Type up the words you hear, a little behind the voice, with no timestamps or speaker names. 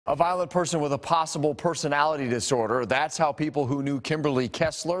A violent person with a possible personality disorder. That's how people who knew Kimberly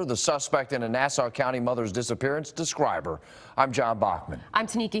Kessler, the suspect in a Nassau County mother's disappearance, describe her. I'm John Bachman. I'm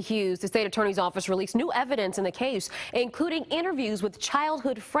Tanika Hughes. The state attorney's office released new evidence in the case, including interviews with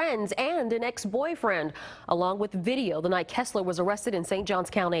childhood friends and an ex-boyfriend, along with video the night Kessler was arrested in St. Johns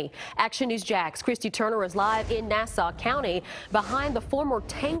County. Action News Jax Christy Turner is live in Nassau County behind the former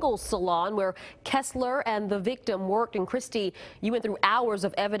Tangle salon where Kessler and the victim worked. And Christy, you went through hours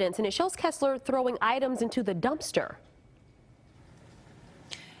of evidence, and it shows Kessler throwing items into the dumpster.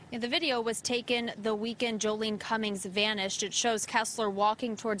 The video was taken the weekend Joleens Cummings vanished. It shows Kessler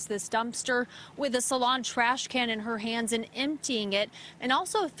walking towards this dumpster with a salon trash can in her hands and emptying it, and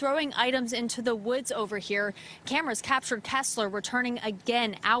also throwing items into the woods over here. Cameras captured Kessler returning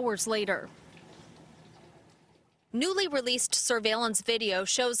again hours later. Newly released surveillance video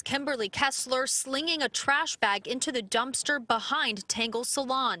shows Kimberly Kessler slinging a trash bag into the dumpster behind Tangle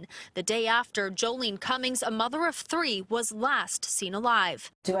Salon the day after Joleens Cummings, a mother of 3, was last seen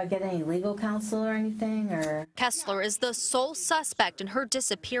alive. Do I get any legal counsel or anything? Kessler is the sole suspect in her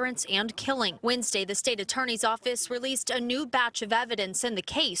disappearance and killing. Wednesday, the state attorney's office released a new batch of evidence in the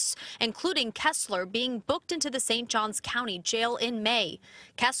case, including Kessler being booked into the St. Johns County jail in May.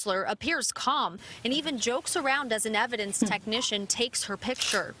 Kessler appears calm and even jokes around as an evidence technician takes her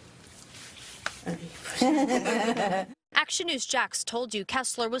picture. Action News Jax told you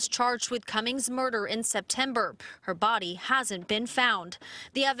Kessler was charged with Cummings' murder in September. Her body hasn't been found.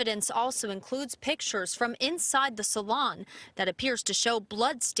 The evidence also includes pictures from inside the salon that appears to show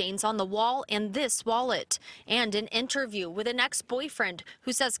blood stains on the wall and this wallet, and an interview with an ex-boyfriend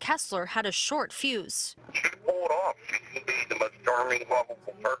who says Kessler had a short fuse. She pulled off. She can be the most charming,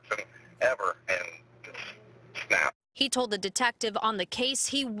 lovable person ever, and just snap. He told the detective on the case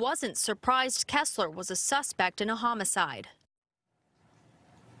he wasn't surprised Kessler was a suspect in a homicide.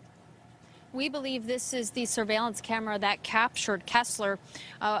 We believe this is the surveillance camera that captured Kessler.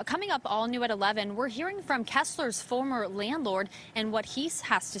 Coming up all new at 11, we're hearing from Kessler's former landlord and what he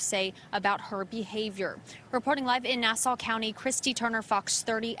has to say about her behavior. Reporting live in Nassau County, Christy Turner, Fox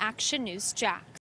 30 Action News Jax.